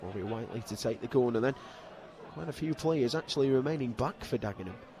Whiteley to take the corner then. Quite a few players actually remaining back for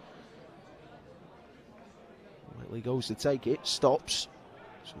Dagenham. Whiteley goes to take it, stops.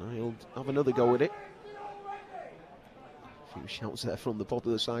 So now he'll have another go at it. A few shouts there from the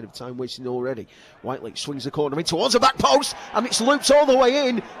popular side of time wasting already. Whiteley swings the corner in towards the back post, and it's looped all the way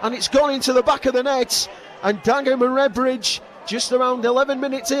in, and it's gone into the back of the net. And Dagenham and Redbridge, just around 11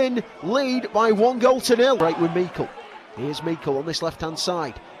 minutes in, lead by 1-0. Right with Meikle. Here's Meikle on this left-hand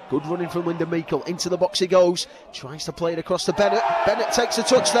side. Good running from Wyndham Meikle. Into the box he goes. Tries to play it across to Bennett. Bennett takes a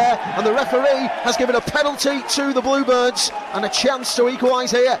touch there, and the referee has given a penalty to the Bluebirds and a chance to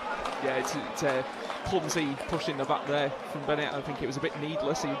equalise here. Yeah, it's clumsy pushing the back there from Bennett. I think it was a bit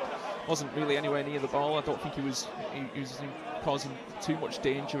needless. He wasn't really anywhere near the ball. I don't think he was causing too much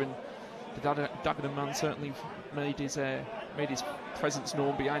danger, and the Dagenham man certainly made his presence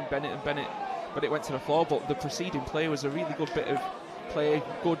known behind Bennett, but it went to the floor. But the preceding play was a really good bit of play,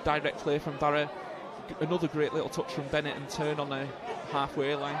 good direct play from Barrow. Another great little touch from Bennett and turn on the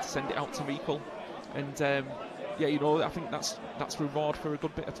halfway line to send it out to Meikle. And I think that's reward for a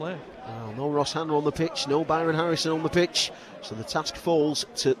good bit of play. Well, no Ross Hanna on the pitch, no Byron Harrison on the pitch, so the task falls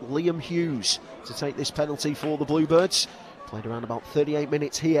to Liam Hughes to take this penalty for the Bluebirds. Played around about 38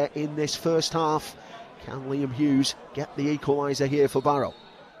 minutes here in this first half. Can Liam Hughes get the equaliser here for Barrow?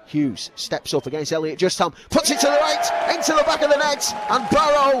 Hughes steps up against Elliot Justham, puts it to the right, into the back of the net, and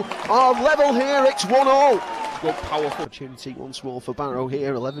Barrow are level here. It's 1-0. Good powerful opportunity once more for Barrow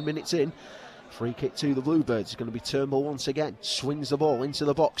here, 11 minutes in. Free kick to the Bluebirds. It's going to be Turnbull once again. Swings the ball into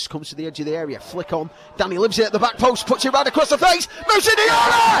the box, comes to the edge of the area, flick on. Danny lives it at the back post, puts it right across the face. Musa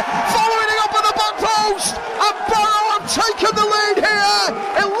Diarra following it up at the back post, and Barrow have taken the lead here.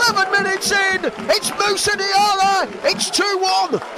 11 minutes in, it's Musa Diarra. It's 2-1.